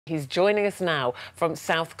He's joining us now from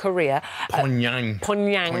South Korea. Pyeongchang.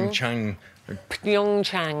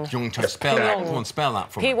 Pyeongchang. Spell that. Come on, spell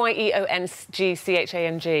that for me. Pyeongchang.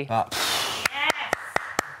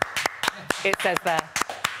 It says there.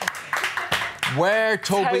 Where,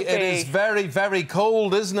 Toby, it is very, very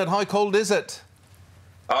cold, isn't it? How cold is it?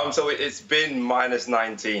 So it's been minus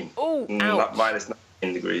 19. Oh, minus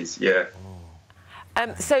 19 degrees, yeah.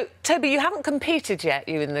 So, Toby, you haven't competed yet,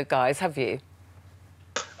 you and the guys, have you?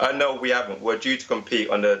 No, we haven't. We're due to compete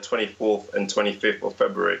on the 24th and 25th of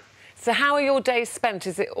February. So how are your days spent?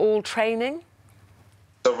 Is it all training?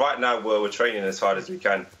 So right now we're training as hard as we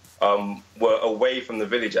can. We're away from the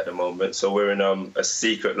village at the moment, so we're in a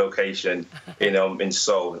secret location in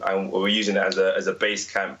Seoul, and we're using it as a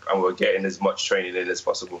base camp, and we're getting as much training in as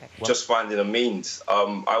possible. Okay. Just finding a means.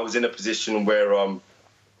 I was in a position where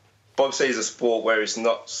bobsleigh is a sport where it's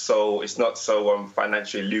not so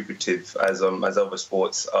financially lucrative as other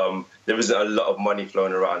sports. There isn't a lot of money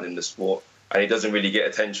flowing around in the sport, and it doesn't really get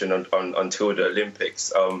attention until the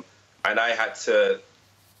Olympics. And I had to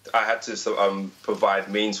provide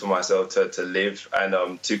means for myself to live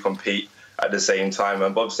and to compete at the same time.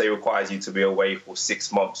 And bobsleigh requires you to be away for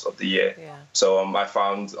 6 months of the year. Yeah. So I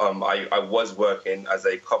found I was working as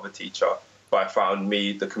a cover teacher, but I found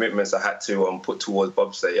the commitments I had to put towards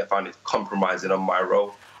bobsleigh, I found it compromising on my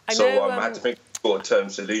role. I had to think of a short-term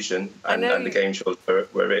solution, and the game shows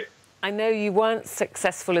were it. I know you weren't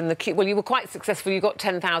successful in the... Well, you were quite successful. You got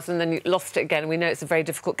 10,000, then you lost it again. We know it's a very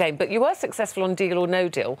difficult game. But you were successful on Deal or No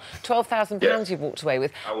Deal. £12,000 you walked away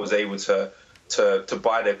with. I was able to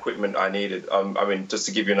buy the equipment I needed. I mean, just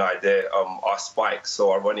to give you an idea, our spikes, so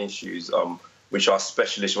our running shoes, which are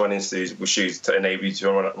specialist running shoes to enable you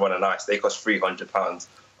to run on ice, they cost £300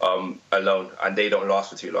 alone, and they don't last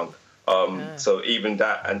for too long. So even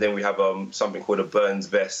that, and then we have something called a burns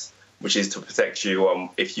vest, which is to protect you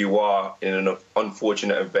if you are in an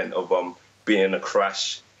unfortunate event of being in a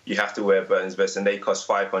crash. You have to wear a burns vest, and they cost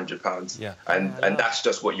 £500. Yeah. And that's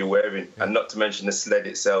just what you're wearing, and not to mention the sled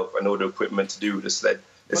itself and all the equipment to do with the sled.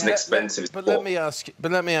 It's an expensive sport. But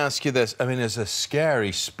let me ask you this. I mean, it's a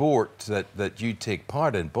scary sport that you take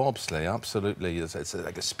part in, bobsleigh. Absolutely, it's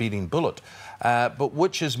like a speeding bullet. But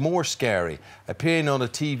which is more scary, appearing on a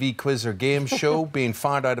TV quiz or game show, being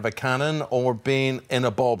fired out of a cannon, or being in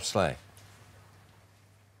a bobsleigh?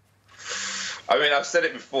 I mean, I've said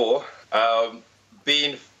it before.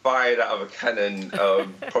 Being fired out of a cannon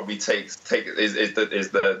probably is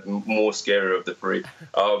the more scary of the three.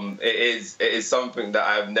 It is something that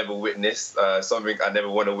I've never witnessed, something I never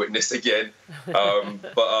want to witness again. But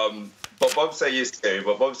bobsleigh is scary.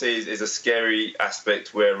 But bobsleigh is a scary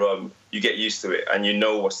aspect where you get used to it and you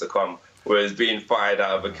know what's to come. Whereas being fired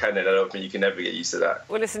out of a cannon, I don't think you can ever get used to that.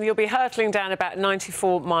 Well, listen, you'll be hurtling down about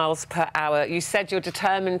 94 miles per hour. You said you're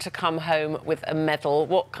determined to come home with a medal.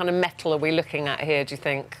 What kind of medal are we looking at here, do you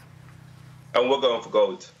think? And we're going for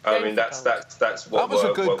gold. I mean, that's what. That was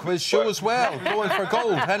a good quiz show as well. Going for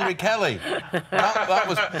gold, Henry Kelly.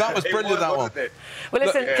 That was brilliant. That one. Well,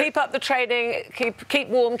 listen, keep up the training, keep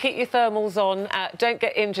warm, keep your thermals on. Don't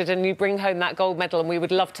get injured, and you bring home that gold medal. And we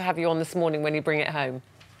would love to have you on this morning when you bring it home.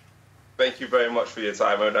 Thank you very much for your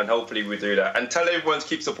time, and hopefully we do that. And tell everyone to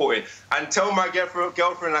keep supporting. And tell my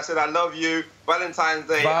girlfriend I said I love you. Valentine's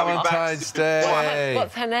Day. Valentine's Day.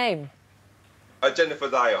 What's her name? Jennifer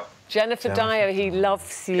Dyer. Jennifer Dyer, he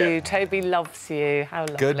loves you. Yeah. Toby loves you. How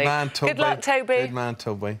lovely. Good man, Toby. Good luck, Toby. Good man,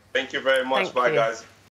 Toby. Thank you very much. Bye, guys.